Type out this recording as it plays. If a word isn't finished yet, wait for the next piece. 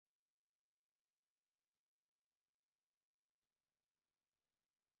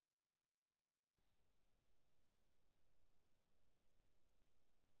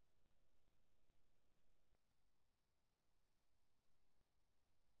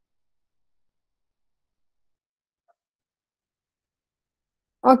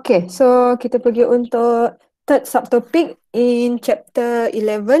Okay, so kita pergi untuk third subtopic in chapter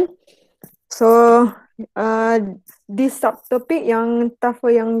 11. So, uh, this subtopic yang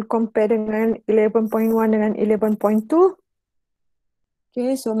TOEFL yang compare dengan 11.1 dengan 11.2.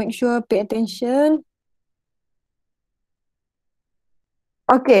 Okay, so make sure pay attention.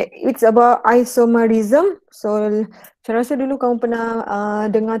 Okay, it's about isomerism. So, saya rasa dulu kamu pernah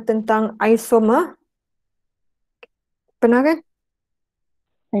dengar tentang isomer. Pernah kan?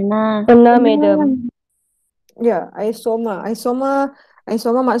 Pernah, madam. Ya, isomer.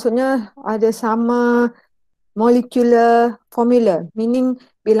 Isomer maksudnya ada sama molecular formula, meaning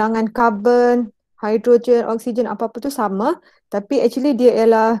bilangan karbon, hidrogen, oksigen, apa-apa tu sama, tapi actually dia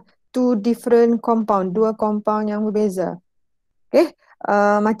ialah two different compound, dua compound yang berbeza. Okay,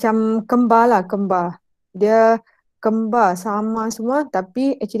 macam kembar lah, kembar. Dia kembar sama semua,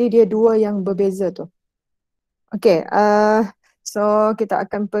 tapi actually dia dua yang berbeza tu. Okay, so kita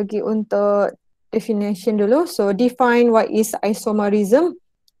akan pergi untuk definition dulu. So define what is isomerism.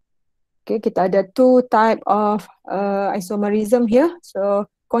 Okay, kita ada two type of isomerism here.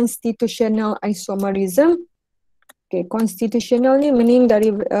 So constitutional isomerism. Okay, constitutional ni meaning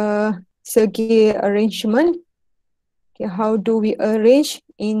dari segi arrangement. Okay, how do we arrange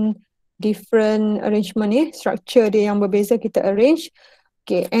in different arrangement ni? Structure dia yang berbeza kita arrange.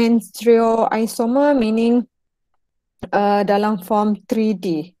 Okay, and stereoisomer meaning dalam form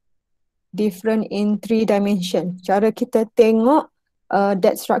 3D. Different in 3 dimension. Cara kita tengok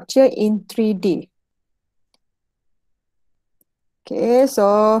that structure in 3D. Okay,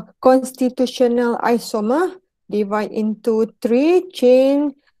 so constitutional isomer divide into 3,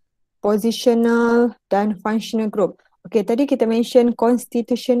 chain, positional dan functional group. Okay, tadi kita mention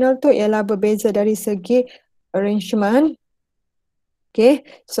constitutional tu ialah berbeza dari segi arrangement. Okay,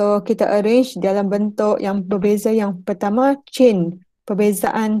 so kita arrange dalam bentuk yang berbeza. Yang pertama, chain.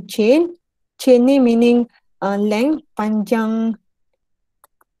 Perbezaan chain. Chain ni meaning length, panjang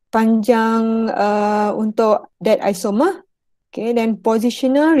untuk that isomer. Okay, then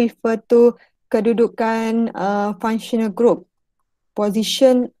positional refer to kedudukan functional group.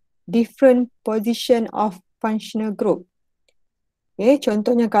 Position, different position of functional group. Okay,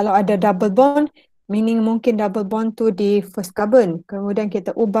 contohnya kalau ada double bond, meaning mungkin double bond tu di first carbon. Kemudian kita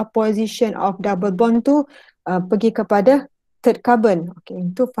ubah position of double bond tu pergi kepada third carbon. Okay,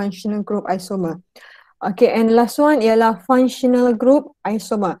 itu functional group isomer. Okay, and last one ialah functional group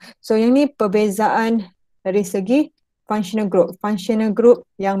isomer. So yang ni perbezaan dari segi functional group. Functional group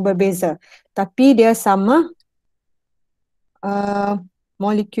yang berbeza. Tapi dia sama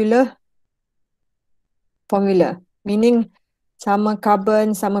molecular formula. Meaning sama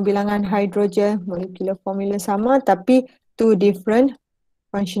carbon, sama bilangan hidrogen, molecular formula sama tapi two different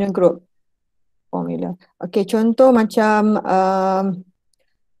functional group formula. Okay, contoh macam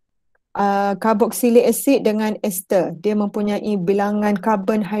carboxylic acid dengan ester. Dia mempunyai bilangan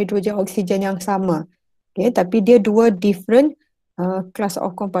karbon, hidrogen, oksigen yang sama. Okay, tapi dia dua different class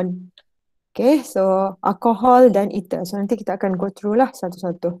of compound. Okay, so alcohol dan ether. So nanti kita akan go through lah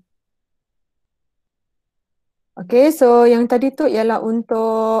satu-satu. Okay, so yang tadi tu ialah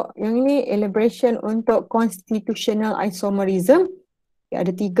untuk, yang ini elaboration untuk constitutional isomerism. Okay,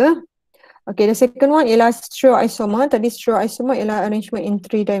 ada 3. Okay, the second one ialah stereoisomer. Tadi stereoisomer ialah arrangement in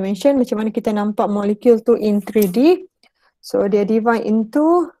 3 dimension. Macam mana kita nampak molekul tu in 3D. So dia divide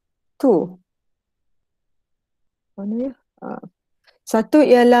into 2. Mana ya? Satu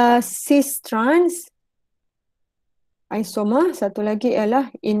ialah cis-trans isomer. Satu lagi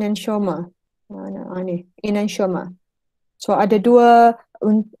ialah enantiomer. Ni, enantiomer. So ada 2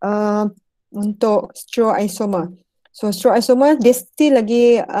 untuk stereoisomer. So stereoisomer dia still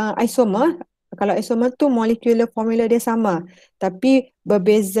lagi isomer. Kalau isomer tu molecular formula dia sama, tapi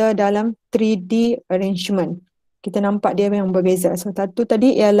berbeza dalam 3D arrangement. Kita nampak dia yang berbeza. So satu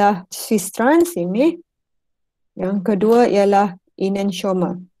tadi ialah cis-trans ini. Yang kedua ialah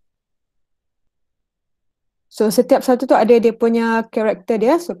enantiomer. So setiap satu tu ada dia punya karakter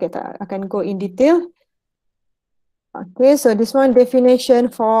dia. So kita akan go in detail. Okay, so this one definition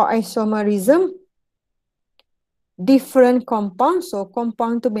for isomerism. Different compound. So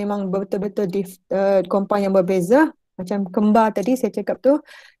compound tu memang betul-betul compound yang berbeza. Macam kembar tadi saya cakap tu.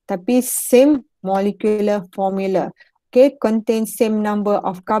 Tapi same molecular formula. Okay, contain same number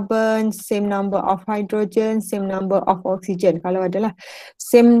of carbon, same number of hydrogen, same number of oxygen. Kalau adalah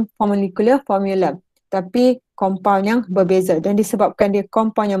same molecular formula. Tapi compound yang berbeza. Dan disebabkan dia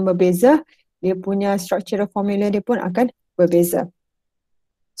compound yang berbeza, dia punya structural formula dia pun akan berbeza.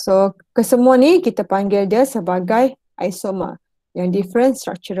 So kesemua ni kita panggil dia sebagai isomer. Yang different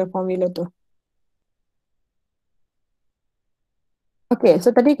structural formula tu. Okay,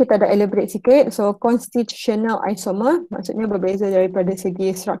 so tadi kita ada elaborate sikit. So constitutional isomer maksudnya berbeza daripada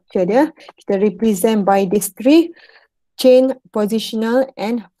segi structure dia. Kita represent by these three: chain, positional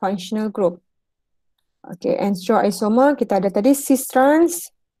and functional group. Okay, and stereoisomer kita ada tadi cis-trans,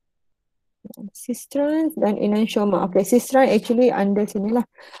 dan enantiomer. Okay, cis-trans actually under sinilah,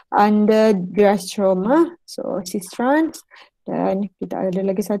 under diastroma. So cis-trans, dan kita ada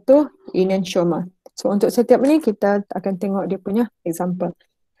lagi satu enantiomer. So untuk setiap ni kita akan tengok dia punya example.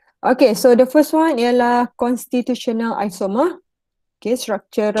 Okay, so the first one ialah constitutional isomer. Okay,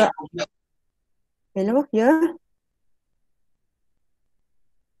 structure. Hello, ya. Yeah.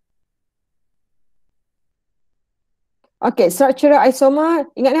 Okay, structural isomer.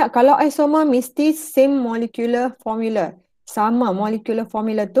 Ingat tak, kalau isomer mesti same molecular formula. Sama molecular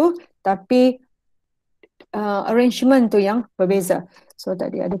formula tu, tapi arrangement tu yang berbeza. So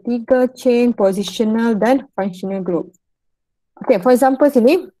tadi ada 3: chain, positional dan functional group. Okay, for example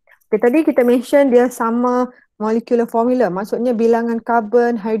sini, tadi kita mention dia sama molecular formula. Maksudnya bilangan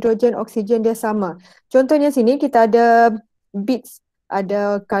karbon, hidrogen, oksigen dia sama. Contohnya sini kita ada beads.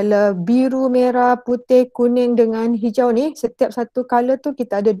 Ada color biru, merah, putih, kuning dengan hijau ni. Setiap satu color tu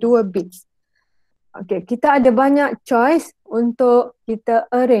kita ada 2 beads. Okay, kita ada banyak choice untuk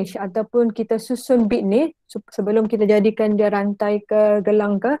kita arrange ataupun kita susun bead ni sebelum kita jadikan dia rantai ke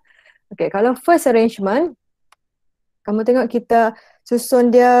gelang ke. Okay, kalau first arrangement, kamu tengok kita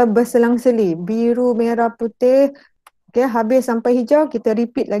susun dia berselang-seli. Biru, merah, putih. Okay, habis sampai hijau, kita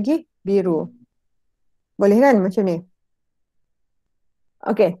repeat lagi biru. Boleh kan macam ni?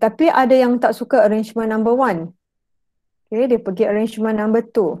 Okay, tapi ada yang tak suka arrangement number 1. Okay, dia pergi arrangement number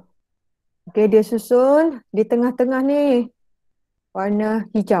 2. Okay, dia susun di tengah-tengah ni warna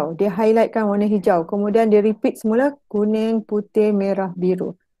hijau. Dia highlightkan warna hijau. Kemudian dia repeat semula kuning, putih, merah,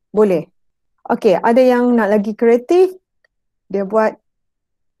 biru. Boleh. Okay, ada yang nak lagi kreatif. Dia buat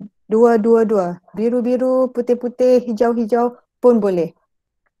 2-2-2. Biru-biru, putih-putih, hijau-hijau pun boleh.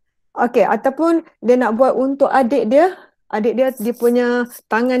 Okay, ataupun dia nak buat untuk adik dia. Adik dia punya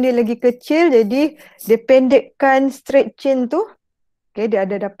tangan dia lagi kecil, jadi dia pendekkan straight chain tu. Okay, dia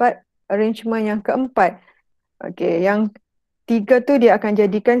ada dapat arrangement yang keempat. Okay, yang 3 tu dia akan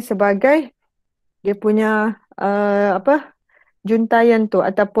jadikan sebagai dia punya juntaian tu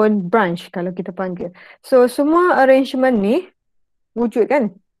ataupun branch kalau kita panggil. So semua arrangement ni wujud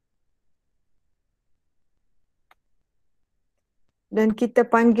kan? Dan kita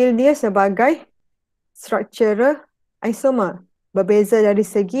panggil dia sebagai structural isomer. Berbeza dari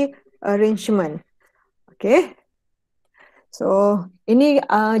segi arrangement. Okay. So ini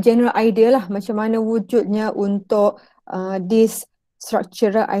general idea lah macam mana wujudnya untuk this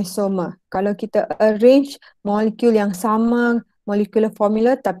structural isomer. Kalau kita arrange molekul yang sama molecular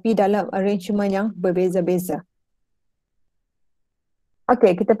formula tapi dalam arrangement yang berbeza-beza.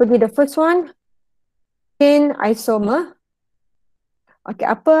 Okay, kita pergi the first one. Chain isomer. Okay,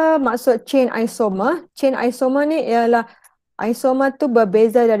 apa maksud chain isomer? Chain isomer ni ialah isomer tu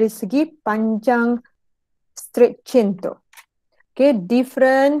berbeza dari segi panjang straight chain tu. Okay,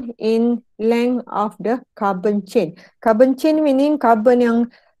 different in length of the carbon chain. Carbon chain meaning carbon yang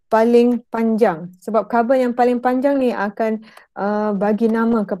paling panjang. Sebab carbon yang paling panjang ni akan bagi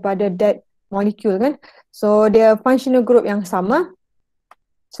nama kepada that molecule kan. So, dia functional group yang sama.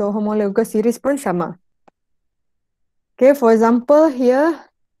 So, homologous series pun sama. Okay, for example here,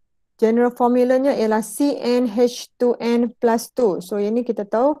 general formulanya ialah CnH2n plus 2. So, ini kita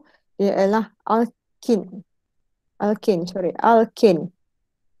tahu dia ialah alkene. Alkene.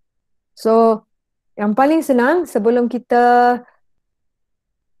 So, yang paling senang sebelum kita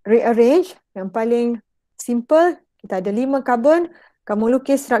rearrange, yang paling simple, kita ada 5 carbon, kamu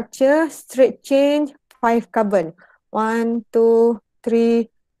lukis structure straight chain 5 carbon. 1, 2, 3,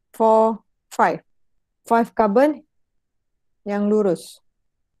 4, 5. 5 carbon yang lurus.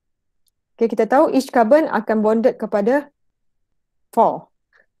 Okay, kita tahu each carbon akan bonded kepada 4.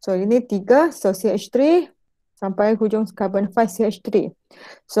 So, ini 3, so CH3 sampai hujung carbon 5 CH3.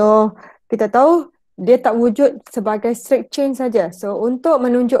 So, kita tahu dia tak wujud sebagai straight chain saja. So, untuk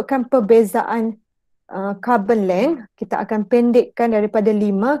menunjukkan perbezaan carbon length, kita akan pendekkan daripada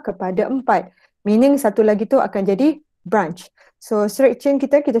 5 kepada 4. Meaning satu lagi tu akan jadi branch. So, straight chain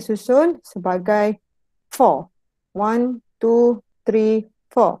kita susun sebagai 4. 1, 2, 3,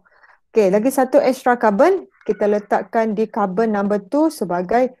 4. Okay, lagi satu extra carbon, kita letakkan di carbon number 2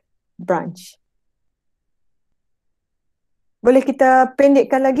 sebagai branch. Boleh kita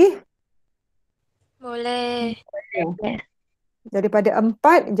pendekkan lagi? Boleh. Okay. Daripada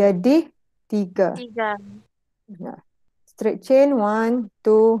 4 jadi 3. 3. Ya. Straight chain 1,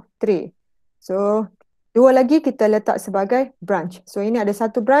 2, 3. So, Dua lagi kita letak sebagai branch. So ini ada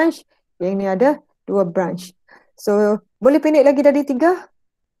satu branch, yang ini ada dua branch. So boleh pendek lagi dari 3?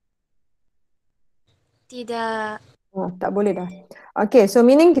 Tidak. Tak boleh dah. Okay, so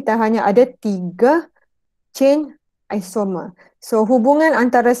meaning kita hanya ada 3 chain isomer. So hubungan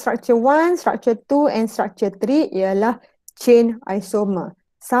antara structure 1, structure 2 and structure 3 ialah chain isomer.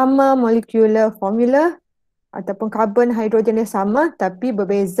 Sama molecular formula ataupun karbon hidrogen dia sama tapi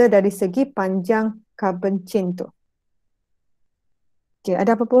berbeza dari segi panjang carbon chain tu. Okay,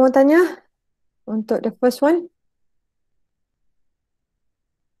 ada apa-apa mau tanya untuk the first one?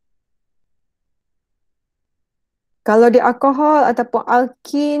 Kalau di alkohol ataupun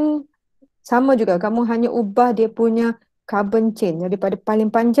alkin, sama juga. Kamu hanya ubah dia punya carbon chain daripada paling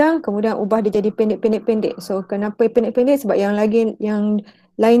panjang, kemudian ubah dia jadi pendek-pendek-pendek. So, kenapa pendek-pendek? Sebab yang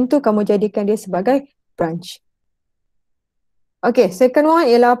lain tu kamu jadikan dia sebagai branch. Okay, second one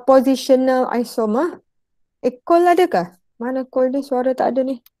ialah positional isomer. Call adakah? Mana call ni? Suara tak ada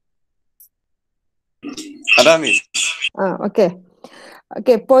ni. Ada, Miss. Okay.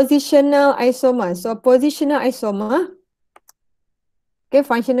 Okay, positional isomer. So, positional isomer, okay,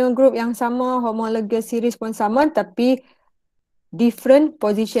 functional group yang sama, homologous series pun sama, tapi different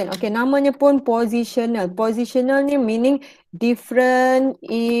position. Okay, namanya pun positional. Positional ni meaning different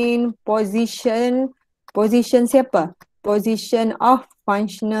in position. Position siapa? Position of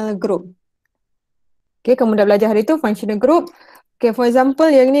functional group. Okay, kamu dah belajar hari tu, functional group. Okay, for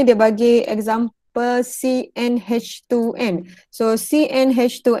example, yang ni dia bagi example CnH2n. So,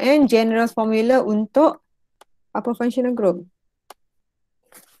 CnH2n general formula untuk apa functional group?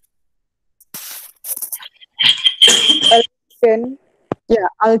 Alkene. Ya,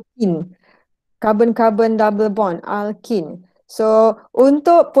 alkin. Carbon-carbon double bond, alkin. So,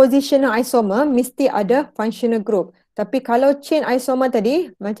 untuk positional isomer, mesti ada functional group. Tapi kalau chain isomer tadi,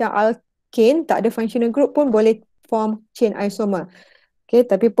 macam alkane, tak ada functional group pun boleh form chain isomer. Okay,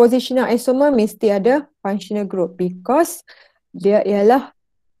 tapi positional isomer mesti ada functional group because dia ialah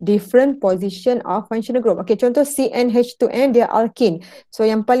different position of functional group. Okay, contoh CnH2n, dia alkene. So,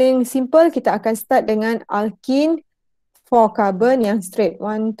 yang paling simple, kita akan start dengan alkene 4 carbon yang straight.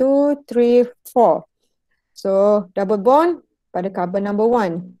 1, 2, 3, 4. So, double bond pada carbon number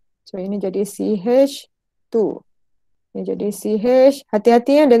 1. So, ini jadi CH2. Ini jadi CH.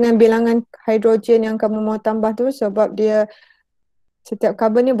 Hati-hati ya dengan bilangan hidrogen yang kamu mau tambah tu sebab dia setiap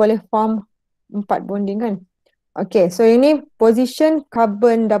carbon ni boleh form 4 bonding kan. Okay, so ini position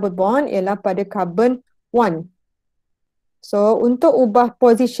carbon double bond ialah pada carbon 1. So, untuk ubah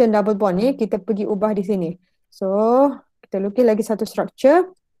position double bond ni, kita pergi ubah di sini. So, kita lukis lagi satu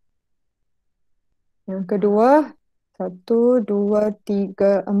structure. Yang kedua, 1, 2,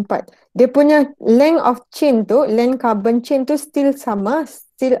 3, 4. Dia punya length of chain tu, length carbon chain tu still sama,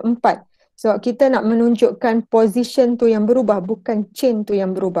 still 4. So, kita nak menunjukkan position tu yang berubah, bukan chain tu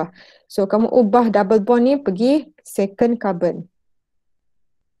yang berubah. So, kamu ubah double bond ni pergi second carbon.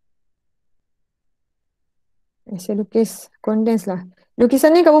 Saya lukis condense lah.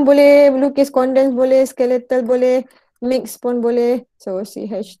 Lukisan ni kamu boleh lukis condense, boleh skeletal, boleh mix pun boleh. So,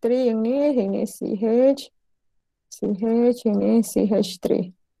 CH3 yang ni CH. CH, ini CH3.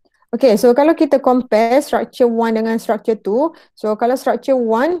 Okay, so kalau kita compare structure 1 dengan structure 2, so kalau structure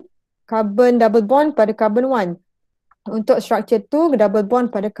 1, carbon double bond pada carbon 1. Untuk structure 2, double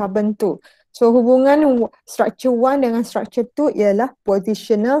bond pada carbon 2. So hubungan structure 1 dengan structure 2 ialah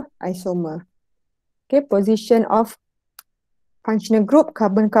positional isomer. Okay, position of functional group,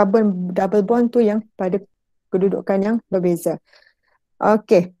 carbon-carbon double bond tu yang pada kedudukan yang berbeza.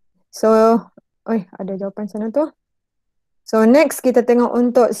 Okay, so, ada jawapan sana tu. So next kita tengok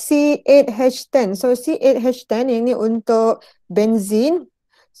untuk C8H10. So C8H10 ini untuk benzin.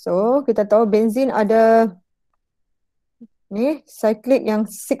 So kita tahu benzin ada ni cyclic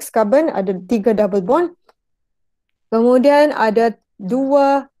yang 6 carbon, ada 3 double bond. Kemudian ada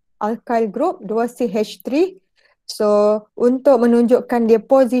 2 alkyl group, 2 CH3. So untuk menunjukkan dia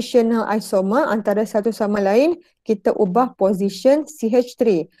positional isomer antara satu sama lain, kita ubah position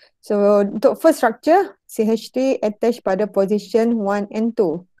CH3. So untuk first structure, CH3 attach pada position 1 and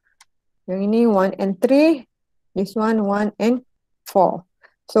 2. Yang ini 1 and 3, this one 1 and 4.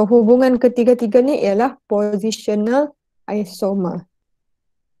 So hubungan ketiga-tiga ni ialah positional isomer.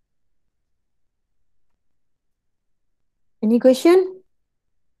 Any question?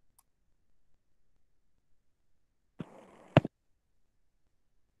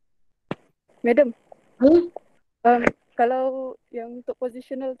 Madam, kalau yang untuk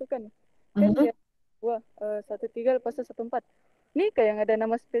positional tu kan, dia dua, 1, 3 lepas tu 1, 4. Ni kan yang ada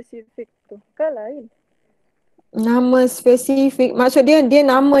nama spesifik tu, kan lain? Nama spesifik, maksud dia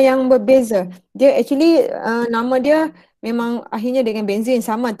nama yang berbeza. Dia actually nama dia memang akhirnya dengan benzene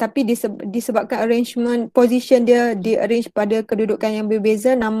sama, tapi disebabkan arrangement position dia arrange pada kedudukan yang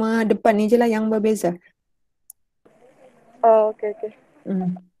berbeza, nama depan ni je lah yang berbeza. Oh, okay, okay.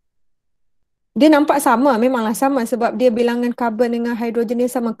 Dia nampak sama, memanglah sama sebab dia bilangan karbon dengan hidrogen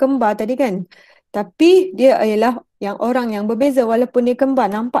dia sama, kembar tadi kan. Tapi dia ialah yang orang yang berbeza, walaupun dia kembar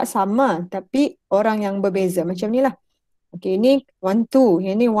nampak sama tapi orang yang berbeza. Macam ni lah. Okay, ini 1,2,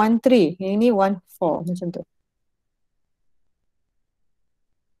 yang ni 1,3, yang ni 1,4 macam tu.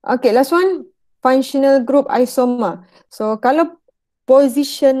 Okay, last one, functional group isomer. So kalau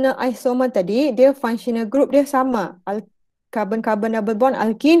positional isomer tadi, dia functional group dia sama. Carbon-carbon double bond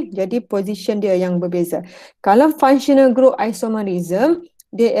alkene, jadi position dia yang berbeza. Kalau functional group isomerism,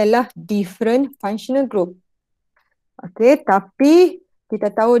 dia ialah different functional group. Okay, tapi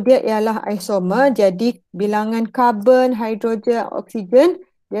kita tahu dia ialah isomer, jadi bilangan karbon, hidrogen, oksigen,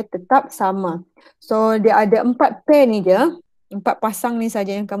 dia tetap sama. So, dia ada 4 pair ni je, 4 pasang ni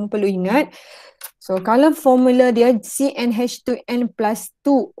saja yang kamu perlu ingat. So, kalau formula dia CnH2n plus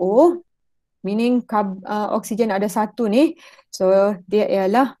 2O, meaning oksigen ada satu ni, so dia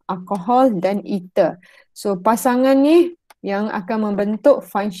ialah alkohol dan ether. So pasangan ni yang akan membentuk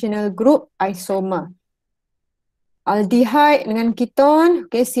functional group isomer. Aldehyde dengan keton,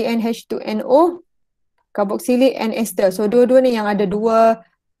 okay, CnH2NO, karboksilik and ester. So dua-dua ni yang ada 2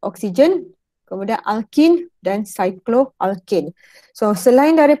 oksigen, kemudian alkene dan cycloalkane. So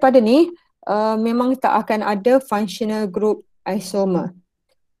selain daripada ni, memang tak akan ada functional group isomer.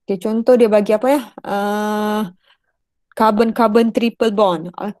 Okay, contoh dia bagi apa ya? Carbon-carbon triple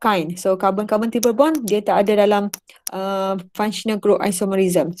bond, alkyne. So carbon-carbon triple bond dia tak ada dalam functional group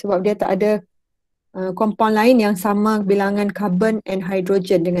isomerism sebab dia tak ada compound lain yang sama bilangan carbon and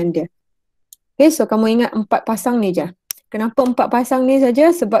hydrogen dengan dia. Okay, so kamu ingat 4 pasang ni je. Kenapa 4 pasang ni saja?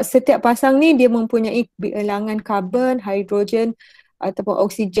 Sebab setiap pasang ni dia mempunyai bilangan carbon, hydrogen ataupun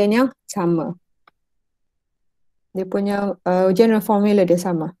oksigen yang sama. Dia punya general formula dia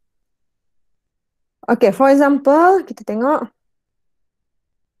sama. Okay, for example, kita tengok.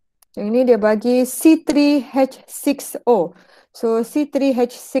 Yang ini dia bagi C3H6O. So,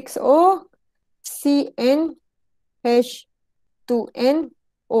 C3H6O,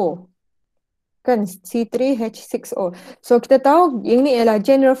 CnH2nO. Kan, C3H6O. So, kita tahu ini ialah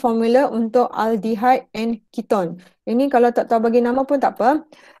general formula untuk aldehyde and keton. Ini kalau tak tahu bagi nama pun tak apa.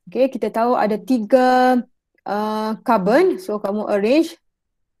 Okay, kita tahu ada 3 carbon. So, kamu arrange.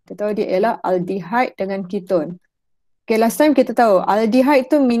 Kita tahu dia ialah aldehyde dengan keton. Okay, last time kita tahu aldehyde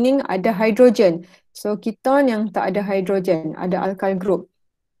tu meaning ada hydrogen. So, keton yang tak ada hydrogen, ada alkyl group.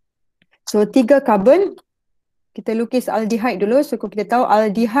 So, 3 carbon, kita lukis aldehyde dulu. So, kita tahu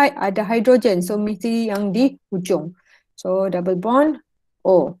aldehyde ada hydrogen. So, mesti yang di hujung. So, double bond,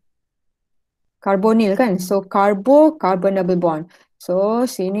 O. Carbonyl kan? So, carbo, carbon double bond. So,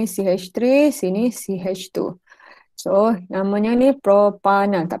 sini CH3, sini CH2. So, namanya ni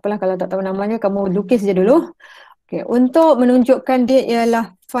propanal. Tak apalah kalau tak tahu namanya, kamu lukis je dulu. Okay, untuk menunjukkan dia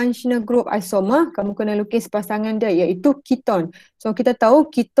ialah functional group isomer, kamu kena lukis pasangan dia iaitu keton. So kita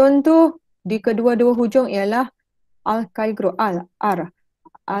tahu keton tu di kedua-dua hujung ialah alkyl group,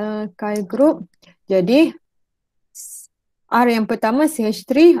 alkyl group. Jadi R yang pertama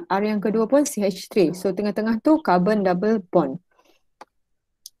CH3, R yang kedua pun CH3. So tengah-tengah tu carbon double bond.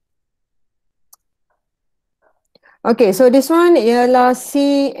 Okay, so this one ialah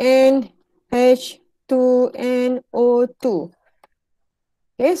CnH2nO2.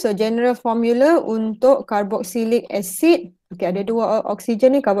 Okay, so general formula untuk carboxylic acid. Okay, ada 2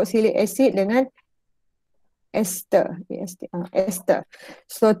 oksigen ni, carboxylic acid dengan ester. Ester.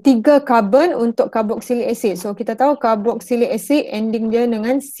 So, 3 carbon untuk carboxylic acid. So, kita tahu carboxylic acid ending dia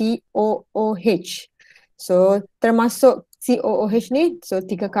dengan COOH. So, termasuk COOH ni, so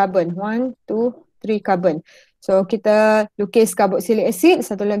 3 carbon. 1, 2, 3 carbon. So, kita lukis carboxylic acid.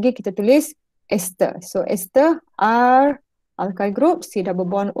 Satu lagi kita tulis ester. So, ester R alkyl group, C double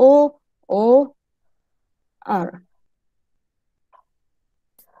bond O, O, R.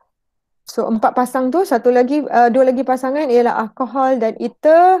 So 4 pasang tu, satu lagi, 2 lagi pasangan ialah alkohol dan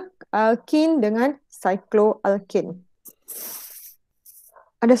ether, alkene dengan cycloalkane.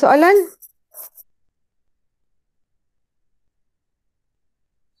 Ada soalan?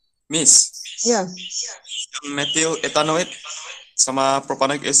 Miss, Ya. methyl ethanoate sama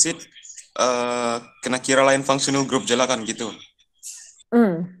propanoic acid kena kira lain functional group je lah kan gitu.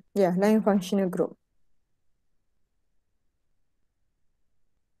 Ya, lain functional group.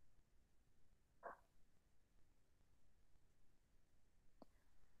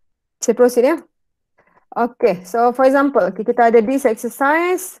 Saya proceed ya. Okay, so for example, kita ada this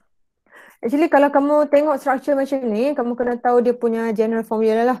exercise. Actually kalau kamu tengok structure macam ni, kamu kena tahu dia punya general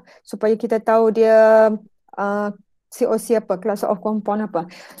formula lah supaya kita tahu dia COC apa, class of compound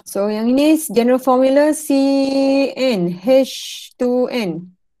apa. So yang ini general formula CnH2n,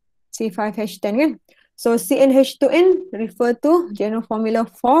 C5H10 kan. So CnH2n refer to general formula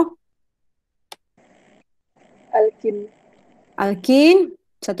for alkene.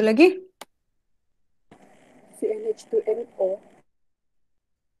 Satu lagi? CnH2nO.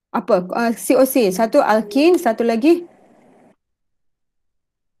 Apa? COC. Satu alkene, satu lagi?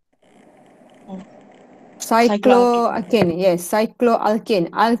 Cycloalkane. Yes,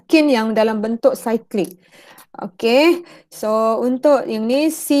 cycloalkane. Alkene yang dalam bentuk cyclic. Okay, so untuk yang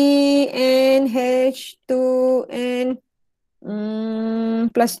ni CnH2n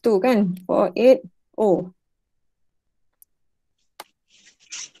plus 2 kan? 48O.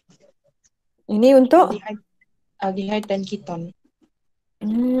 Ini untuk? Aldehyde dan keton.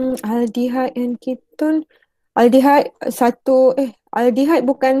 Aldehyde and keton. Aldehyde aldehyde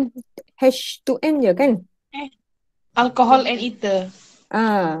bukan H2N je kan? Alcohol and ether.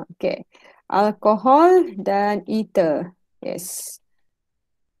 Okay. Alkohol dan ether. Yes.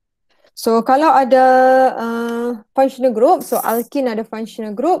 So kalau ada functional group, so alkene ada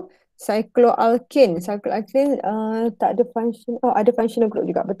functional group, cycloalkane tak ada ada functional group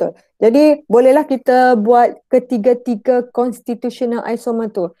juga, betul. Jadi bolehlah kita buat ketiga-tiga constitutional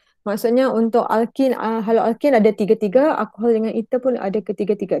isomer tu. Maksudnya untuk alkene, haloalkane ada tiga-tiga, alkohol dengan ether pun ada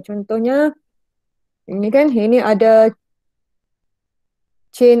ketiga-tiga. Contohnya ini kan, ini ada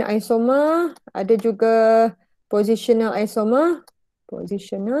chain isomer, ada juga positional isomer,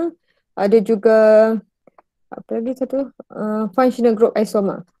 ada juga apa lagi satu? Functional group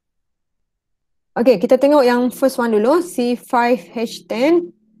isomer. Okay, kita tengok yang first one dulu, C5H10.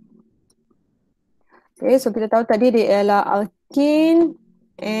 Okay, so kita tahu tadi dia ialah alkene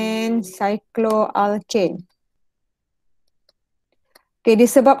and cycloalkane. Okay,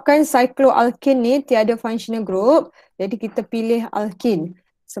 disebabkan cycloalkane ni tiada functional group, jadi kita pilih alkene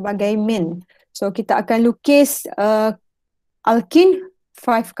sebagai main. So kita akan lukis alkene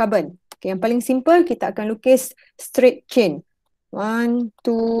 5 carbon. Okay, yang paling simple kita akan lukis straight chain. 1,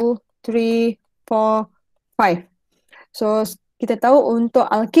 2, 3, 4, 5. So kita tahu untuk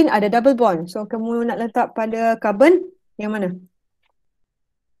alkene ada double bond. So kamu nak letak pada carbon yang mana?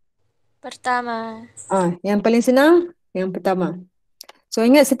 Pertama. Yang paling senang yang pertama. So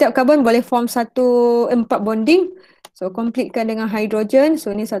ingat setiap carbon boleh form 4 bonding. So completekan dengan hydrogen.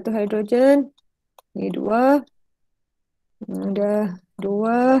 So ni 1 hydrogen. Ni 2. Ada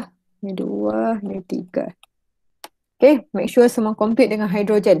 2. Ni 2. Ni 3. Okay, make sure semua complete dengan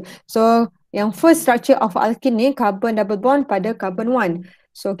hydrogen. So yang first structure of alkene ni carbon double bond pada carbon 1.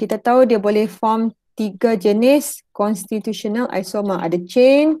 So kita tahu dia boleh form 3 jenis constitutional isomer. Ada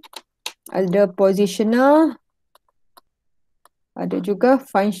chain, ada positional, ada juga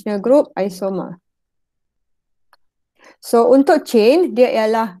functional group isomer. So untuk chain dia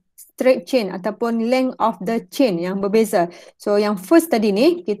ialah straight chain ataupun length of the chain yang berbeza. So yang first tadi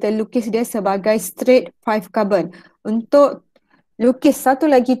ni kita lukis dia sebagai straight 5 carbon. Untuk lukis satu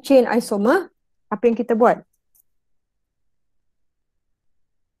lagi chain isomer, apa yang kita buat?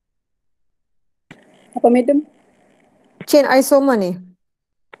 Apa madam? Chain isomer ni.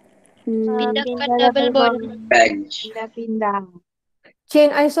 Pindahkan double bond. Pindah-pindah. Chain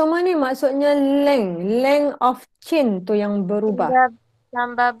isomer ni maksudnya length of chain tu yang berubah.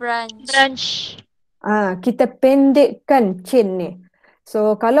 Tambah branch. Kita pendekkan chain ni.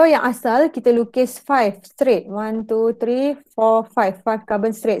 So kalau yang asal kita lukis 5 straight. 1, 2, 3, 4, 5. 5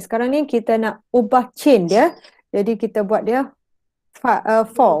 carbon straight. Sekarang ni kita nak ubah chain dia. Jadi kita buat dia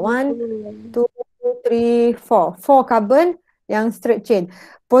 4. 1, 2, 3, 4. 4 carbon yang straight chain.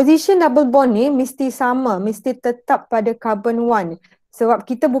 Position double bond ni mesti sama. Mesti tetap pada carbon 1. Sebab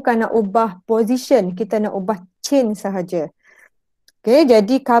kita bukan nak ubah position. Kita nak ubah chain sahaja. Okay,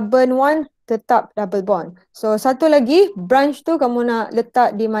 jadi carbon 1 tetap double bond. So satu lagi, branch tu kamu nak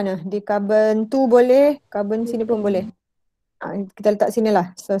letak di mana? Di carbon 2 boleh, carbon sini pun boleh. Kita letak sini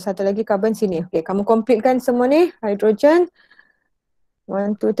lah. So satu lagi carbon sini. Okay, kamu completekan semua ni. Hydrogen.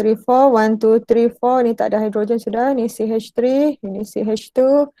 1, 2, 3, 4. 1, 2, 3, 4. Ni tak ada hydrogen sudah. Ni CH3. Ini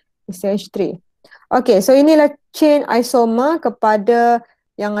CH2. Ini CH3. Okay, so inilah chain isomer kepada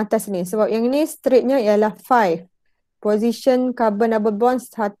yang atas ni. Sebab yang ini straightnya ialah 5. Position carbon double bond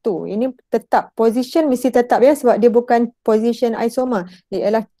 1. Ini tetap. Position mesti tetap ya sebab dia bukan position isomer. Dia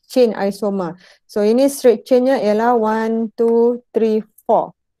ialah chain isomer. So ini straight chainnya ialah 1, 2, 3, 4.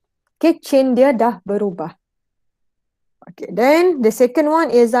 Okay, chain dia dah berubah. Okay, then the second one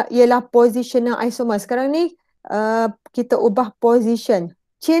is ialah positional isomer. Sekarang ni kita ubah position.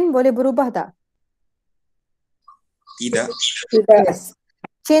 Chain boleh berubah tak? Tidak. Tidak. Yes.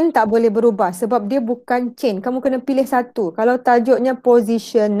 Chain tak boleh berubah sebab dia bukan chain. Kamu kena pilih satu. Kalau tajuknya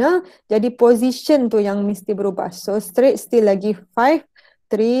positioner, jadi position tu yang mesti berubah. So straight still lagi 5,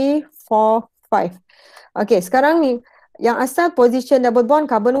 3, 4, 5. Okay, sekarang ni yang asal position double bond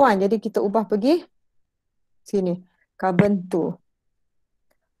carbon 1. Jadi kita ubah pergi sini. Carbon 2.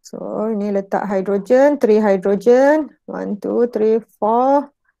 So ini letak hydrogen, 3 hydrogen. 1, 2, 3, 4.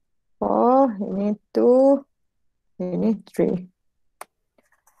 4. Ini 2. Ini 3.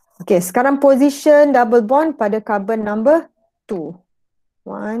 Okay, sekarang position double bond pada carbon number 2.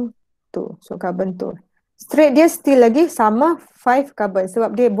 1, 2. So carbon 2. Straight dia still lagi sama 5 carbon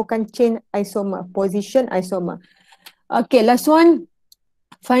sebab dia bukan chain isomer, position isomer. Okay, last one.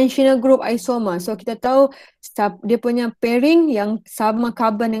 Functional group isomer. So kita tahu dia punya pairing yang sama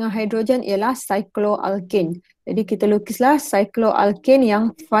carbon dengan hydrogen ialah cycloalkane. Jadi kita lukislah cycloalkane yang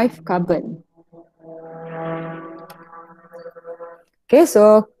 5 carbon. Okay,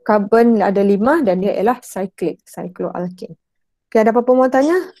 so carbon ada 5 dan dia ialah cyclic, cycloalkane. Okay, ada apa-apa mau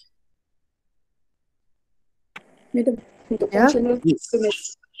tanya? Madam, untuk Ya. functional Miss.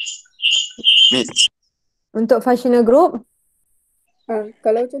 Untuk functional group,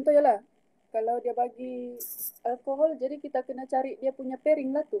 kalau contohnya lah, kalau dia bagi alkohol, jadi kita kena cari dia punya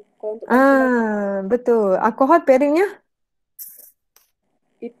pairing lah tu. Kalau untuk functional betul. Alkohol pairingnya?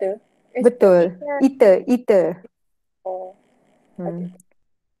 ether. Betul. Ether. Oh, okay.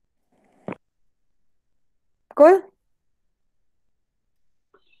 Betul?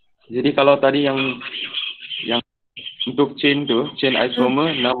 Jadi kalau tadi yang untuk chain tu, chain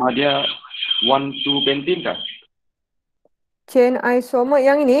isomer, nama dia 1,2 pentene kah? Chain isomer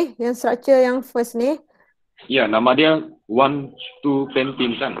yang ini, yang structure yang first ni. Ya, nama dia 1,2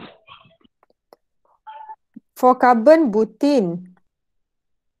 pentene kan? For carbon butin.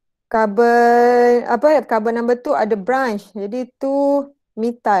 Carbon number 2 ada branch. Jadi 2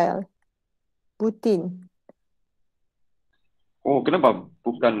 methyl butin. Oh, kenapa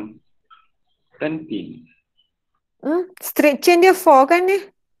bukan pentene? Straight chain dia 4 kan ni?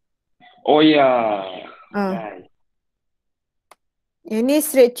 Oh ya. Yang ni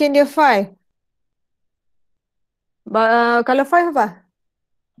straight chain dia 5. Kalau 5 apa?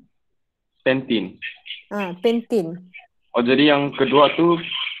 Pentene. Pentene. Oh, jadi yang kedua tu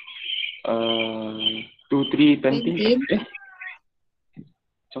 2,3 pentene.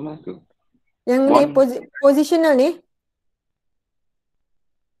 Macam mana tu? Yang ni positional ni.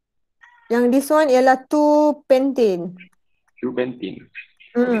 Yang this one ialah 2 pentane. 2 pentene.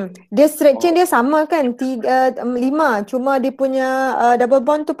 Dia straight chain dia sama kan? 5. Cuma dia punya double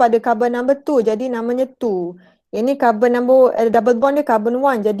bond tu pada carbon number 2. Jadi namanya 2. Yang ni carbon number double bond dia carbon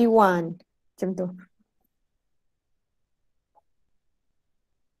 1. Jadi 1. Macam tu.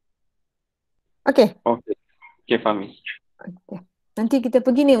 Okay. Okay, faham. Okay. Nanti kita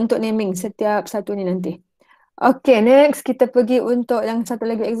pergi ni untuk naming setiap satu ni nanti. Okay, next kita pergi untuk yang satu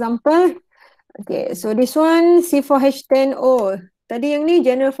lagi example. Okay, so this one C4H10O. Tadi yang ni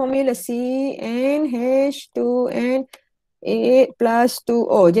general formula CnH2n8 plus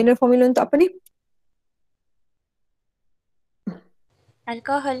 2O. General formula untuk apa ni?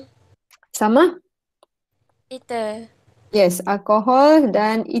 Alkohol. Sama? Ether. Yes, alkohol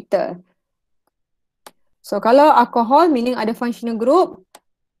dan ether. So kalau alkohol meaning ada functional group.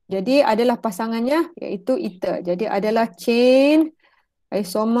 Jadi adalah pasangannya iaitu ether. Jadi adalah chain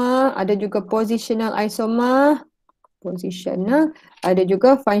isomer, ada juga positional isomer, ada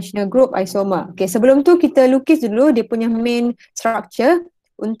juga functional group isomer. Okay, sebelum tu kita lukis dulu dia punya main structure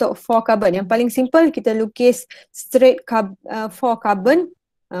untuk 4 carbon. Yang paling simple kita lukis straight 4 carbon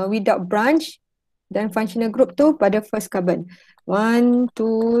without branch dan functional group tu pada first carbon. 1,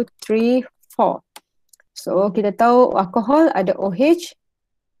 2, 3, 4. So kita tahu alkohol ada OH.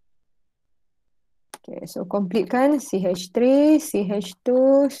 Okay, so complete kan CH3, CH2,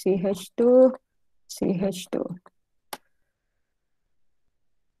 CH2, CH2.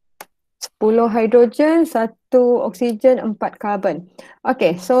 10 hidrogen, 1 oksigen, 4 karbon.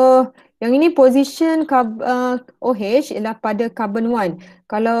 Okay, so yang ini position OH ialah pada carbon 1.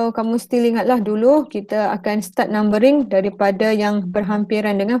 Kalau kamu still ingatlah dulu, kita akan start numbering daripada yang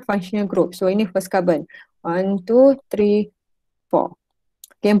berhampiran dengan functional group. So ini first carbon. 1, 2, 3, 4.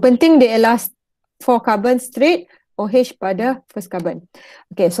 Okay, yang penting dia ialah 4 carbon straight OH pada first carbon.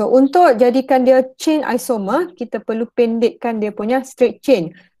 Okay, so untuk jadikan dia chain isomer, kita perlu pendekkan dia punya straight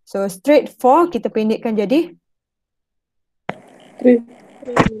chain. So straight 4 kita pendekkan jadi 3.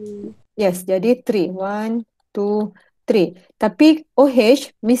 Yes, jadi 3. 1, 2, CH3. Tapi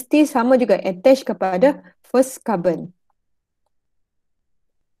OH mesti sama juga attach kepada first carbon.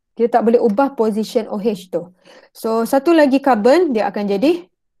 Dia tak boleh ubah position OH tu. So satu lagi carbon dia akan jadi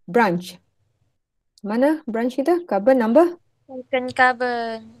branch. Mana branch kita? Carbon number? Second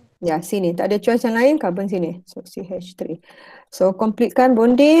carbon. Ya, sini. Tak ada choice yang lain, carbon sini. So CH3. So completekan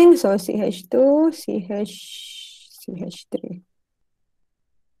bonding. So CH2, CH3.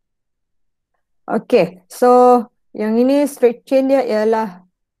 Okay, so yang ini straight chain dia ialah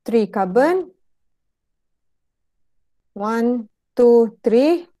 3 carbon. 1, 2,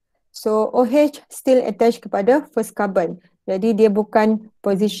 3. So OH still attached kepada first carbon. Jadi dia bukan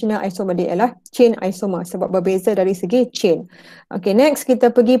positional isomer, dia ialah chain isomer sebab berbeza dari segi chain. Okay, next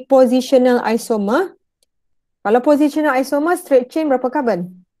kita pergi positional isomer. Kalau positional isomer straight chain berapa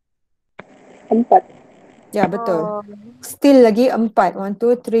carbon? 4. Ya, betul. Oh. Still lagi 4. 1,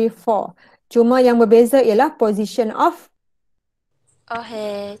 2, 3, 4. Cuma yang berbeza ialah position of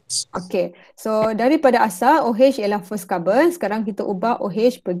OH. Okay, so daripada asal OH ialah first carbon, sekarang kita ubah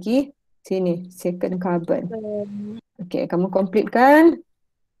OH pergi sini, second carbon. Okay, kamu completekan.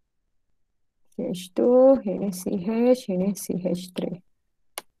 CH2, ini CH, ini CH3.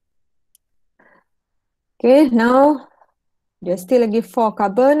 Okay, now dia still lagi 4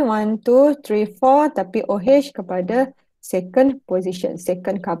 carbon, 1, 2, 3, 4, tapi OH kepada second position,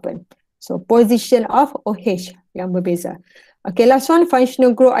 second carbon. So position of OH yang berbeza. Okay, last one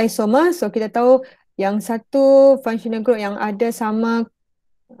functional group isomer. So kita tahu yang satu functional group yang ada sama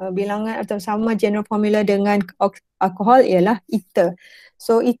bilangan atau sama general formula dengan alkohol ialah ether.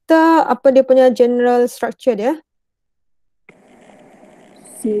 So ether apa dia punya general structure dia?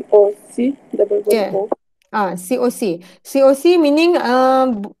 COC double bond Yeah. O. COC. COC meaning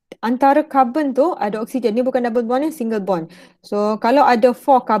antara carbon tu ada oksigen. Ni bukan double bond, ni single bond. So kalau ada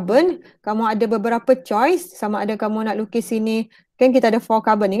 4 carbon, kamu ada beberapa choice. Sama ada kamu nak lukis sini, kan kita ada 4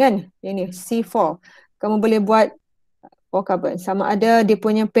 carbon ni kan? Yang ni C4. Kamu boleh buat 4 carbon. Sama ada dia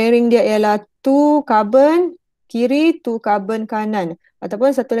punya pairing dia ialah 2 carbon kiri, 2 carbon kanan.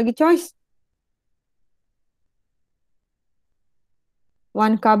 Ataupun satu lagi choice,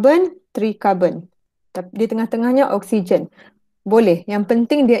 1 carbon, 3 carbon. Tapi di tengah-tengahnya oksigen. Boleh. Yang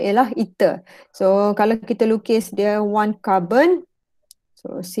penting dia ialah ether. So kalau kita lukis dia 1 carbon.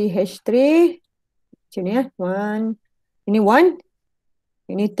 So CH3. Macam ni ya. 1. Ini 1.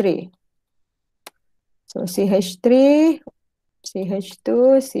 Ini 3. So CH3. CH2.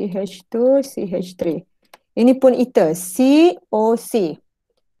 CH2. CH3. Ini pun ether. COC.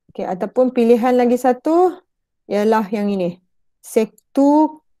 Okay, ataupun pilihan lagi satu ialah yang ini. Sec2,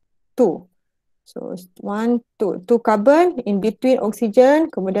 2. So 1, 2. 2 carbon in between oxygen,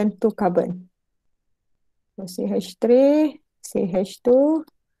 kemudian 2 carbon. So CH3, CH2,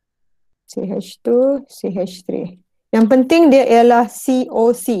 CH2, CH3. Yang penting dia ialah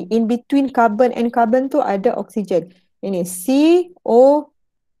COC. In between carbon and carbon tu ada oxygen. Ini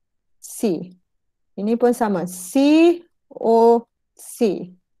COC. Ini pun sama. COC.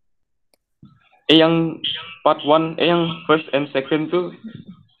 Yang part 1, yang first and second tu.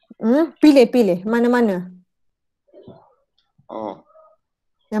 Pilih mana-mana. Oh.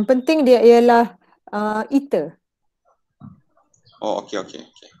 Yang penting dia ialah ether. Oh, okey.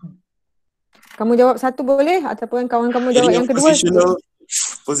 Kamu jawab satu boleh ataupun kawan kamu jawab Jadi yang kedua.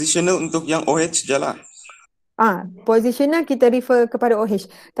 Positional untuk yang OH je lah. Positional kita refer kepada OH.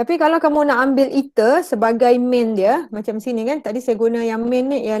 Tapi kalau kamu nak ambil ether sebagai main dia, macam sini kan, tadi saya guna yang main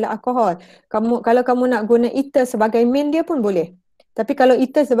ni ialah alkohol. Kalau kamu nak guna ether sebagai main dia pun boleh. Tapi kalau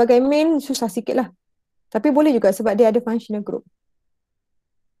ether sebagai main susah sikit lah. Tapi boleh juga sebab dia ada functional group.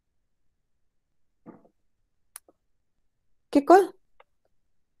 Okay, cool.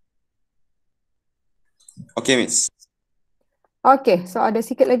 Okay, Miss. Okay, so ada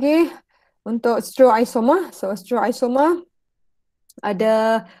sikit lagi untuk stereoisomer. So stereoisomer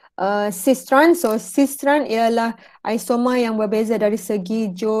ada cis-trans. So cis-trans ialah isomer yang berbeza dari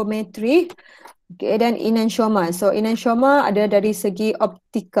segi geometri. Okay, dan enantiomer. So enantiomer ada dari segi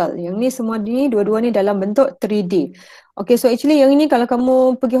optical. Yang ni semua ni, dua-dua ni dalam bentuk 3D. Okay, so actually yang ini kalau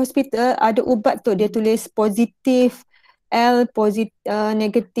kamu pergi hospital, ada ubat tu, dia tulis positif L,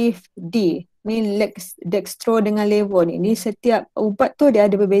 negatif D. Ni dextro dengan levo ni. Ni setiap ubat tu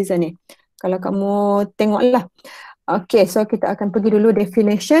dia ada berbeza ni. Kalau kamu tengoklah. Okay, so kita akan pergi dulu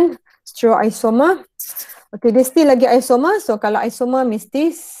definition stereoisomer. Okay, dia still lagi isomer. So kalau isomer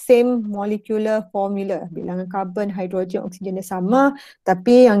mesti same molecular formula. Bilangan karbon, hidrogen, oksigen dia sama.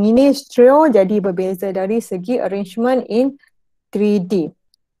 Tapi yang ini stereo jadi berbeza dari segi arrangement in 3D.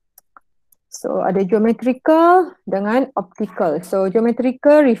 So ada geometrical dengan optical. So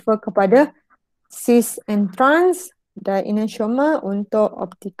geometrical refer kepada cis and trans. dan enantiomer untuk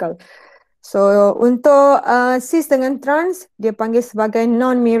optical. So untuk cis dengan trans dia panggil sebagai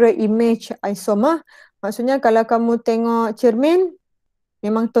non-mirror image isomer. Maksudnya kalau kamu tengok cermin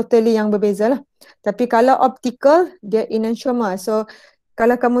memang totally yang berbeza lah. Tapi kalau optical dia enantiomer. So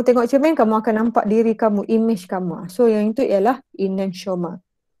kalau kamu tengok cermin kamu akan nampak diri kamu, image kamu. So yang itu ialah enantiomer.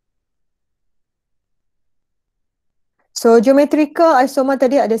 So geometrical isomer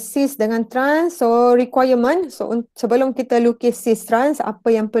tadi ada cis dengan trans. So requirement, so sebelum kita lukis cis-trans, apa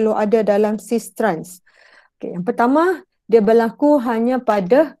yang perlu ada dalam cis-trans? Okay, yang pertama, dia berlaku hanya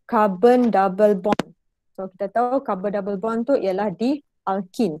pada carbon double bond. So kita tahu carbon double bond tu ialah di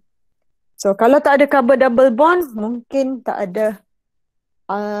alkene. So kalau tak ada carbon double bond, mungkin tak ada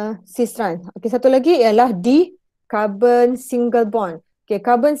cis-trans. Okay, satu lagi ialah di carbon single bond. Okay,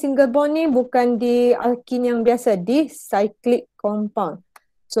 carbon single bond ni bukan di alkene yang biasa, di cyclic compound.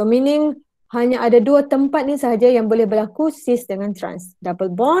 So meaning hanya ada dua tempat ni sahaja yang boleh berlaku cis dengan trans. Double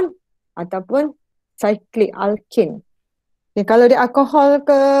bond ataupun cyclic alkene. Okay, kalau dia alkohol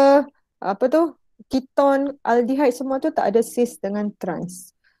ke apa tu, keton, aldehyde semua tu tak ada cis dengan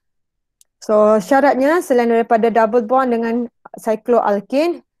trans. So syaratnya selain daripada double bond dengan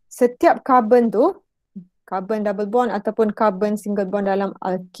cycloalkane, setiap carbon tu, carbon double bond ataupun carbon single bond dalam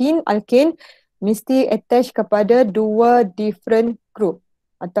alkane mesti attach kepada dua different group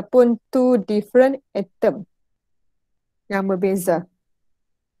ataupun two different atom yang berbeza.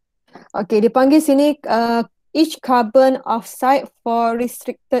 Okay, dipanggil sini each carbon offside for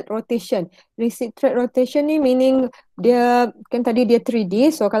restricted rotation. Restricted rotation ni meaning dia, kan tadi dia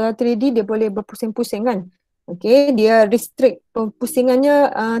 3D, so kalau 3D dia boleh berpusing-pusing kan. Okay, dia restrict,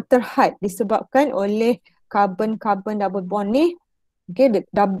 pusingannya terhad disebabkan oleh carbon-carbon double bond ni. Okay,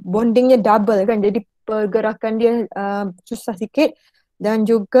 bondingnya double kan, jadi pergerakan dia susah sikit. Dan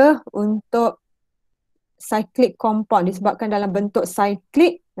juga untuk cyclic compound disebabkan dalam bentuk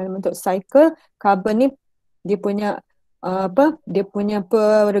cyclic, dalam bentuk cycle, carbon ni dia punya dia punya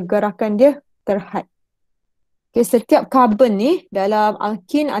pergerakan dia terhad. Okay, setiap carbon ni dalam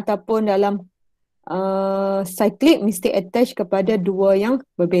alkene ataupun dalam cyclic mesti attach kepada dua yang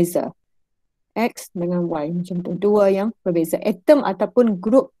berbeza. X dengan Y macam tu, dua yang berbeza, atom ataupun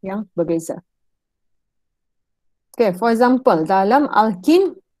group yang berbeza. Okay, for example dalam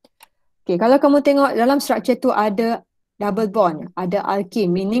alkene, okay, kalau kamu tengok dalam structure tu ada double bond, ada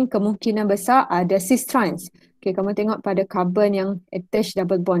alkene, meaning kemungkinan besar ada cis-trans. Okay, kamu tengok pada carbon yang attach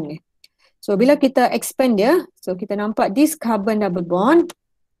double bond ni. So bila kita expand dia, so kita nampak this carbon double bond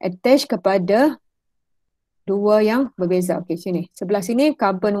attach kepada dua yang berbeza. Okay, sini. Sebelah sini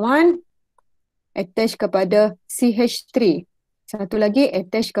carbon 1 attach kepada CH3. Satu lagi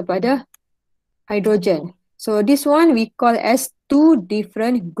attach kepada hydrogen. So this one we call as two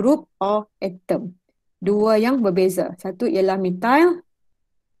different group of atom. Dua yang berbeza. Satu ialah methyl,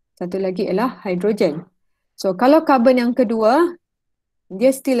 satu lagi ialah hydrogen. So kalau carbon yang kedua,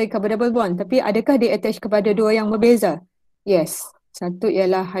 dia still lagi carbon double bond, tapi adakah dia attach kepada dua yang berbeza? Yes. Satu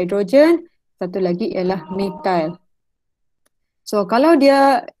ialah hydrogen, satu lagi ialah methyl. So kalau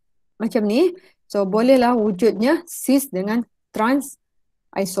dia macam ni, so bolehlah wujudnya cis dengan trans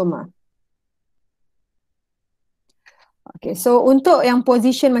isomer. Okay, so untuk yang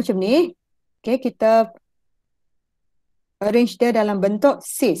position macam ni, okay, kita arrange dia dalam bentuk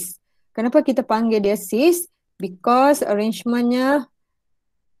cis. Kenapa kita panggil dia cis? Because arrangementnya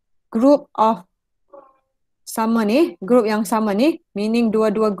group of sama ni, group yang sama ni, meaning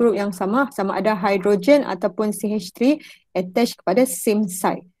dua-dua group yang sama, sama ada hydrogen ataupun CH3 attach kepada same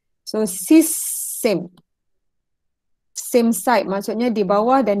side. So cis same. Same side maksudnya di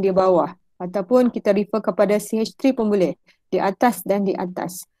bawah dan di bawah. Ataupun kita refer kepada CH3 pun boleh. Di atas dan di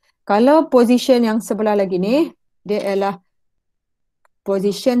atas. Kalau position yang sebelah lagi ni, dia ialah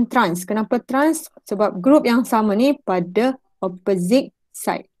position trans. Kenapa trans? Sebab group yang sama ni pada opposite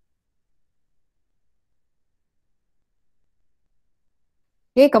side.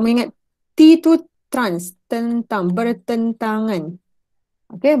 Okay, kamu ingat T tu trans, tentang, bertentangan.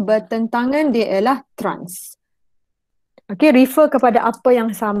 Okay, bertentangan dia ialah trans. Okay, refer kepada apa yang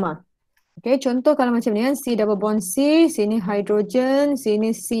sama. Okay, contoh kalau macam ni kan, C double bond C, sini hydrogen,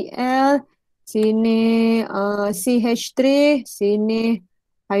 sini Cl, sini CH3, sini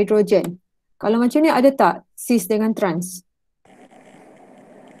hydrogen. Kalau macam ni ada tak cis dengan trans?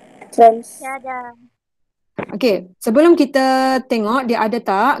 Trans. Ya ada. Okay, sebelum kita tengok dia ada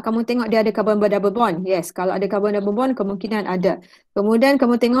tak, kamu tengok dia ada carbon double bond. Yes, kalau ada carbon double bond kemungkinan ada. Kemudian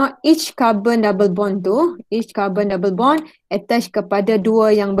kamu tengok each carbon double bond tu, each carbon double bond attach kepada dua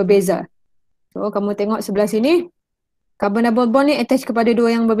yang berbeza. So kamu tengok sebelah sini, carbon double bond ni attach kepada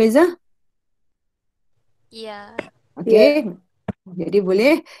dua yang berbeza. Ya. Okey. Jadi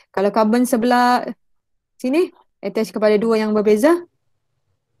boleh kalau karbon sebelah sini attach kepada dua yang berbeza.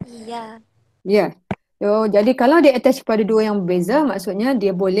 Iya. Ya. So, jadi kalau dia attach kepada dua yang berbeza, maksudnya dia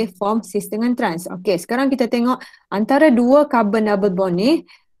boleh form cis dengan trans. Okey, sekarang kita tengok antara dua carbon double bond ni,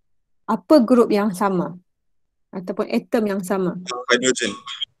 apa grup yang sama? Ataupun atom yang sama? Hydrogen.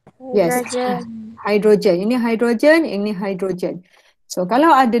 Yes, Hidrogen. hydrogen. Ini hydrogen, ini hydrogen. So,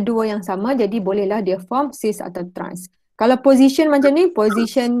 kalau ada dua yang sama, jadi bolehlah dia form cis atau trans. Kalau position macam ni,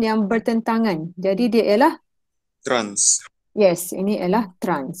 position yang bertentangan. Jadi dia ialah, Trans. yes, ini ialah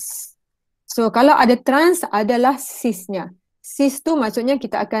trans. So, kalau ada trans adalah cis-nya. Cis tu maksudnya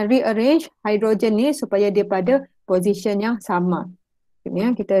kita akan rearrange hydrogen ni supaya dia pada position yang sama.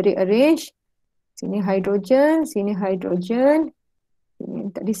 Ini kita rearrange. Sini hydrogen, sini hydrogen. Sini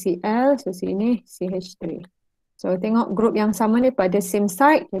tadi Cl, so sini CH3. So, tengok grup yang sama ni pada same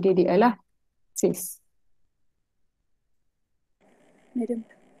site, jadi dia ialah cis. Madam,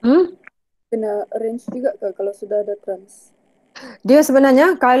 Hmm? kena arrange juga ke kalau sudah ada trans? Dia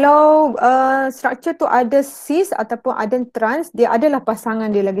sebenarnya kalau structure tu ada cis ataupun ada trans, dia adalah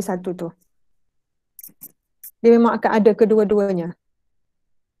pasangan dia lagi satu tu. Dia memang akan ada kedua-duanya.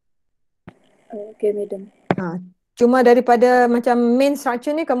 Okay, madam. Cuma daripada macam main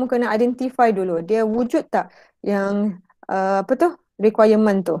structure ni kamu kena identify dulu. Dia wujud tak yang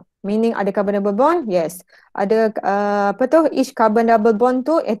requirement tu. Meaning ada carbon double bond? Yes. Ada each carbon double bond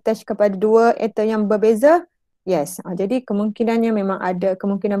tu attach kepada dua atom yang berbeza? Yes. Jadi kemungkinannya memang ada,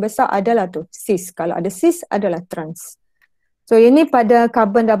 kemungkinan besar adalah tu cis. Kalau ada cis adalah trans. So ini pada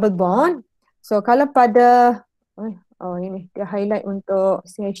carbon double bond. So kalau pada ini dia highlight untuk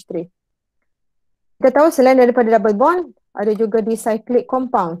CH3. Kita tahu selain daripada double bond ada juga di cyclic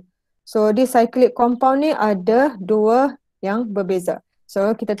compound. So di cyclic compound ni ada dua yang berbeza.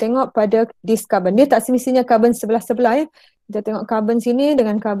 So kita tengok pada this carbon. Dia tak semestinya carbon sebelah-sebelah ya. Kita tengok carbon sini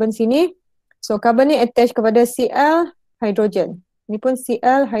dengan carbon sini. So carbon ni attach kepada Cl hydrogen. Ini pun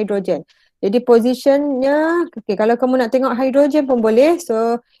Cl hydrogen. Jadi positionnya, okay, kalau kamu nak tengok hydrogen pun boleh.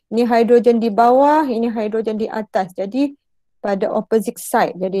 So ini hydrogen di bawah, ini hydrogen di atas. Jadi pada opposite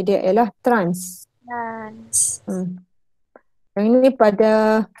side. Jadi dia ialah trans. Trans. Yang ini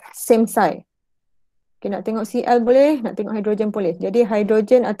pada same side. Okay, nak tengok Cl boleh, nak tengok hydrogen boleh. Jadi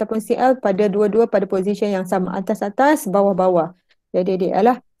hydrogen ataupun Cl pada dua-dua pada position yang sama. Atas-atas, bawah-bawah. Jadi dia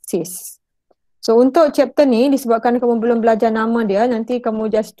ialah cis. So untuk chapter ni disebabkan kamu belum belajar nama dia, nanti kamu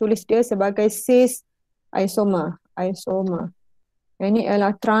just tulis dia sebagai cis isomer. Yang ini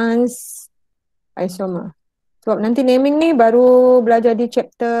ialah trans isomer. Sebab nanti naming ni baru belajar di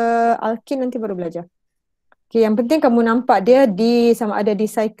chapter alkene, nanti baru belajar. Okay, yang penting kamu nampak dia di sama ada di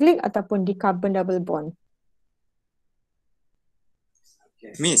cyclic ataupun di carbon double bond.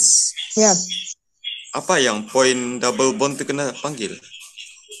 Miss, Ya. apa yang point double bond tu kena panggil?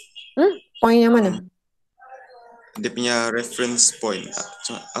 Point yang mana? Dia punya reference point.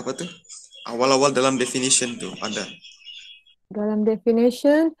 Apa tu? Awal-awal dalam definition tu ada. Dalam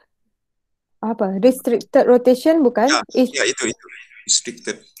definition apa? Restricted rotation bukan? Ya itu.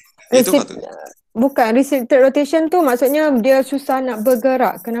 Restricted. Itu apa tu? Bukan, restricted rotation tu maksudnya dia susah nak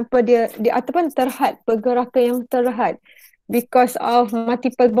bergerak. Kenapa dia ataupun terhad, pergerakan yang terhad because of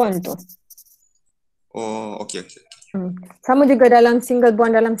multiple bond tu. Oh, okey. Sama juga dalam single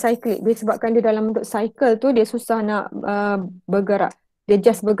bond dalam cyclic. Disebabkan dia dalam bentuk cycle tu dia susah nak bergerak. Dia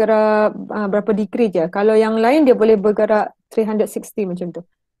just bergerak berapa degree je. Kalau yang lain dia boleh bergerak 360 macam tu.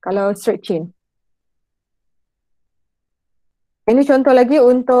 Kalau straight chain. Ini contoh lagi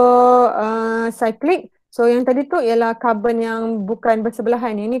untuk cyclic. So yang tadi tu ialah carbon yang bukan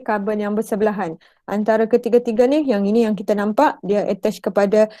bersebelahan. Ini carbon yang bersebelahan. Antara ketiga-tiga ni, yang ini yang kita nampak, dia attach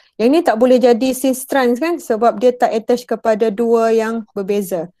kepada, yang ini tak boleh jadi cis-trans kan? Sebab dia tak attach kepada dua yang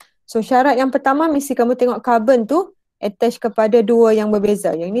berbeza. So syarat yang pertama, mesti kamu tengok carbon tu attach kepada dua yang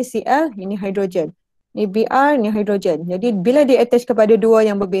berbeza. Yang ini Cl, ini hydrogen. Ini Br, ini hydrogen. Jadi bila dia attach kepada dua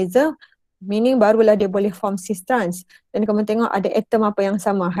yang berbeza, meaning barulah dia boleh form cis-trans. Dan kamu tengok ada atom apa yang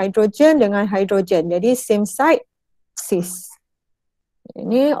sama, hydrogen dengan hydrogen. Jadi same side, cis.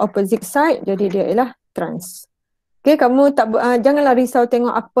 Ini opposite side, jadi dia ialah trans. Okay, kamu janganlah risau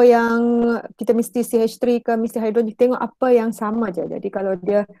tengok apa yang kita mesti CH3 ke, mesti hydrogen. Tengok apa yang sama je. Jadi kalau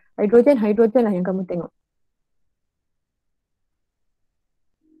dia hydrogen lah yang kamu tengok.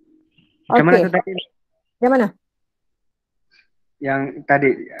 Macam mana Okay. tu tadi? Yang mana? Yang tadi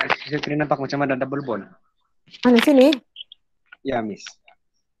saya tidak nampak macam ada double bond. Mana sini? Ya, Miss.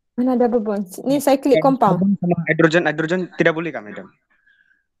 Mana double bond? Ini cyclic compound. Sama hydrogen tidak boleh kah, Madam?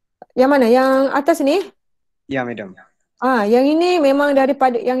 Yang mana? Yang atas ni? Ya, Madam. Yang ini memang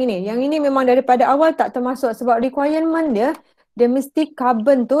daripada Yang ini memang daripada awal tak termasuk sebab requirement dia mesti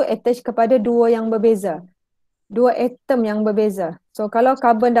carbon tu attach kepada dua yang berbeza. Dua atom yang berbeza. So kalau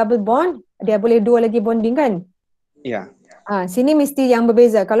carbon double bond, dia boleh dua lagi bonding kan? Ya. Sini mesti yang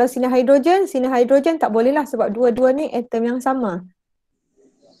berbeza. Kalau sini hidrogen tak boleh lah sebab dua-dua ni atom yang sama.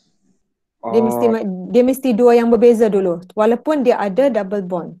 Dia mesti dua yang berbeza dulu walaupun dia ada double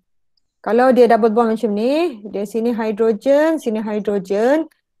bond. Kalau dia double bond macam ni, dia sini hidrogen, yang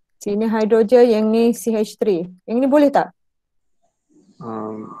ni CH3. Yang ni boleh tak?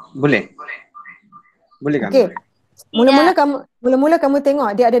 Boleh. Boleh kan? Okey. Mula-mula kamu tengok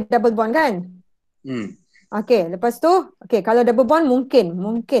dia ada double bond kan? Okey, lepas tu kalau double bond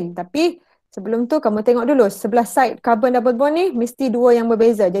mungkin tapi sebelum tu kamu tengok dulu sebelah side carbon double bond ni mesti dua yang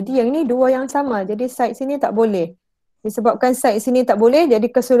berbeza. Jadi yang ni dua yang sama. Jadi side sini tak boleh. Disebabkan side sini tak boleh, jadi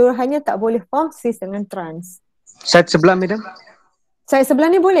keseluruhannya tak boleh form cis dengan trans. Side sebelah, madam? Side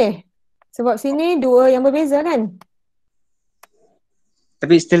sebelah ni boleh. Sebab sini dua yang berbeza kan?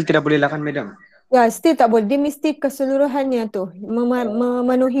 Tapi still tidak boleh lah kan, madam? Ya, still tak boleh. Dia mesti keseluruhannya tu.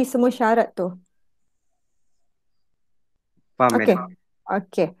 Memenuhi semua syarat tu. Faham, Okey. madam?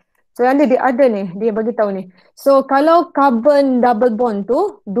 Okey. So ada ni, dia bagi tahu ni. So kalau carbon double bond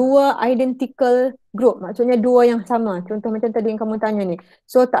tu dua identical group, maksudnya dua yang sama. Contoh macam tadi yang kamu tanya ni.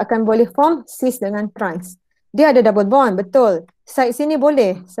 So tak akan boleh form cis dengan trans. Dia ada double bond, betul. Side sini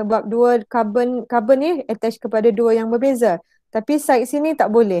boleh sebab dua carbon ni attach kepada dua yang berbeza. Tapi side sini tak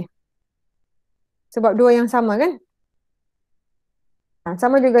boleh. Sebab dua yang sama kan?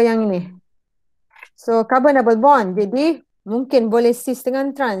 Sama juga yang ini. So carbon double bond, jadi mungkin boleh cis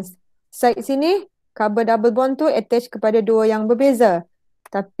dengan trans. Side sini, carbon double bond tu attach kepada dua yang berbeza.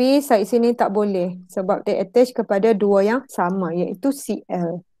 Tapi side sini tak boleh sebab dia attach kepada dua yang sama iaitu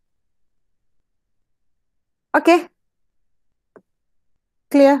Cl. Okay.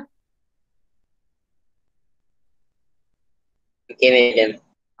 Clear? Okay, madam.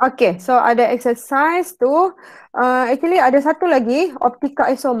 Okay, so ada exercise tu. Actually ada satu lagi, optical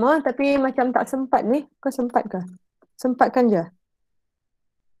isomer tapi macam tak sempat ni. Kau sempat ke? Sempatkan je.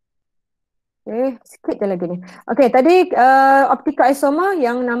 Okay, sikit je lagi ni. Okay, tadi optical isomer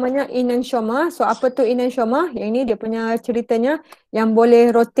yang namanya enantiomer. So, apa tu enantiomer? Yang ni dia punya ceritanya yang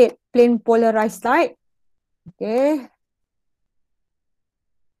boleh rotate plane polarized light. Okay.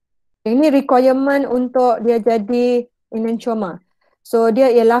 Ini requirement untuk dia jadi enantiomer. So,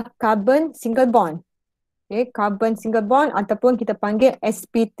 dia ialah carbon single bond. Okay, carbon single bond ataupun kita panggil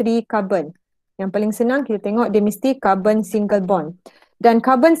sp3 carbon. Yang paling senang kita tengok dia mesti carbon single bond. Dan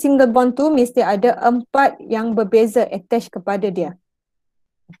carbon single bond tu mesti ada 4 yang berbeza attach kepada dia.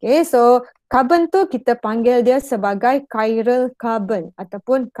 Okay, so carbon tu kita panggil dia sebagai chiral carbon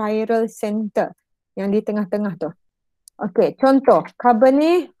ataupun chiral center yang di tengah-tengah tu. Okay, contoh carbon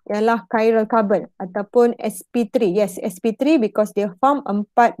ni ialah chiral carbon ataupun sp3. Yes, sp3 because dia form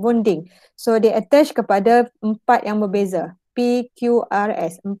 4 bonding. So dia attach kepada 4 yang berbeza.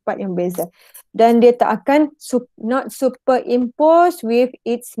 PQRS, 4 yang berbeza. Dan dia tak akan not superimpose with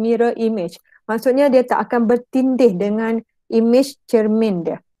its mirror image. Maksudnya dia tak akan bertindih dengan image cermin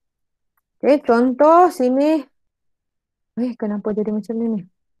dia. Okay, contoh sini. Kenapa jadi macam ni?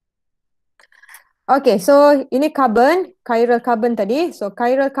 Okay, so ini carbon, chiral carbon tadi. So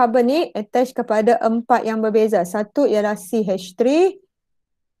chiral carbon ni attach kepada 4 yang berbeza. Satu ialah CH3.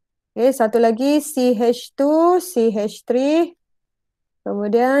 Okay, satu lagi CH2, CH3.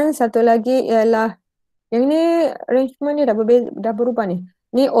 Kemudian satu lagi ialah, yang ni arrangement ni dah berubah ni.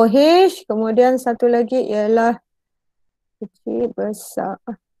 Ni OH, kemudian satu lagi ialah kecil, besar.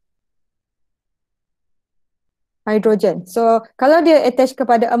 Hidrogen. So, kalau dia attach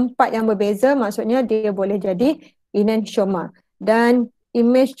kepada 4 yang berbeza, maksudnya dia boleh jadi enantiomer. Dan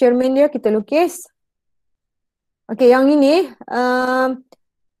image cermin dia kita lukis. Okay, yang ini,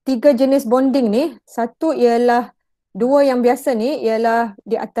 3 jenis bonding ni. Satu ialah, 2 yang biasa ni ialah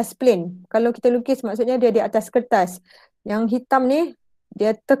di atas plane. Kalau kita lukis maksudnya dia di atas kertas. Yang hitam ni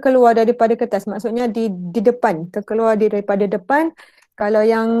dia terkeluar daripada kertas. Maksudnya di depan, terkeluar daripada depan. Kalau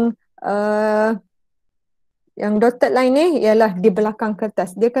yang dotted line ni ialah di belakang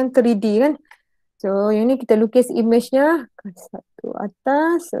kertas. Dia kan 3D kan. So yang ni kita lukis image-nya. Satu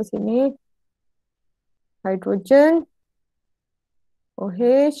atas, sini hidrogen,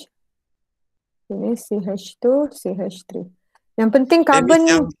 OH, ini CH2, CH3. Yang penting carbon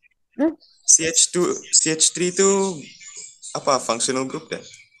ni. CH3 tu apa functional group dia?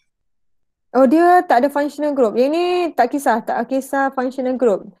 Oh, dia tak ada functional group. Yang ni tak kisah functional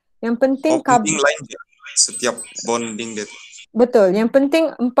group. Yang penting penting line dia. Setiap bonding dia. Betul. Yang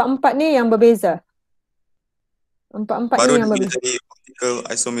penting 4 ni yang berbeza. Empat-empat Baru ni yang dia berbeza. jadi optical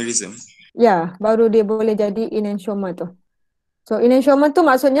isomerism. Ya, baru dia boleh jadi enantiomer tu. So enantiomer tu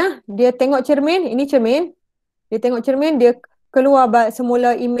maksudnya dia tengok cermin, ini cermin. Dia tengok cermin, dia keluar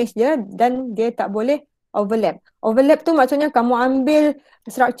semula image dia dan dia tak boleh overlap. Overlap tu maksudnya kamu ambil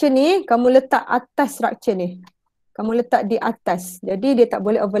structure ni, kamu letak atas structure ni. Kamu letak di atas. Jadi dia tak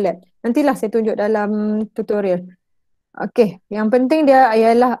boleh overlap. Nantilah saya tunjuk dalam tutorial. Okey, yang penting dia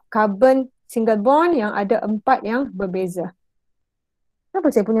ialah carbon single bond yang ada 4 yang berbeza. Kenapa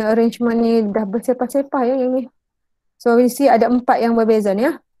saya punya arrangement ni dah bersepah-sepah ya yang ni? So we see ada 4 yang berbeza ni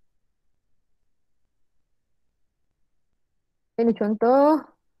ya. Ini contoh.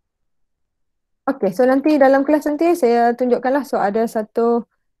 Okey, so nanti dalam kelas nanti saya tunjukkanlah. So ada satu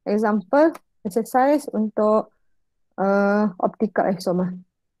example exercise untuk optical isomer.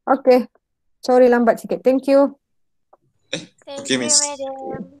 Okey, sorry lambat sikit. Thank you. Thank Okay, you, Miss.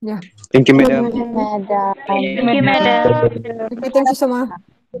 madam. Ya. Thank you, madam. Madam. Thank you, madam. Okay, thank you semua.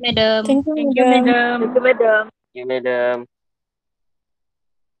 Madam. Thank you, Thank you, madam. madam. Thank you, madam.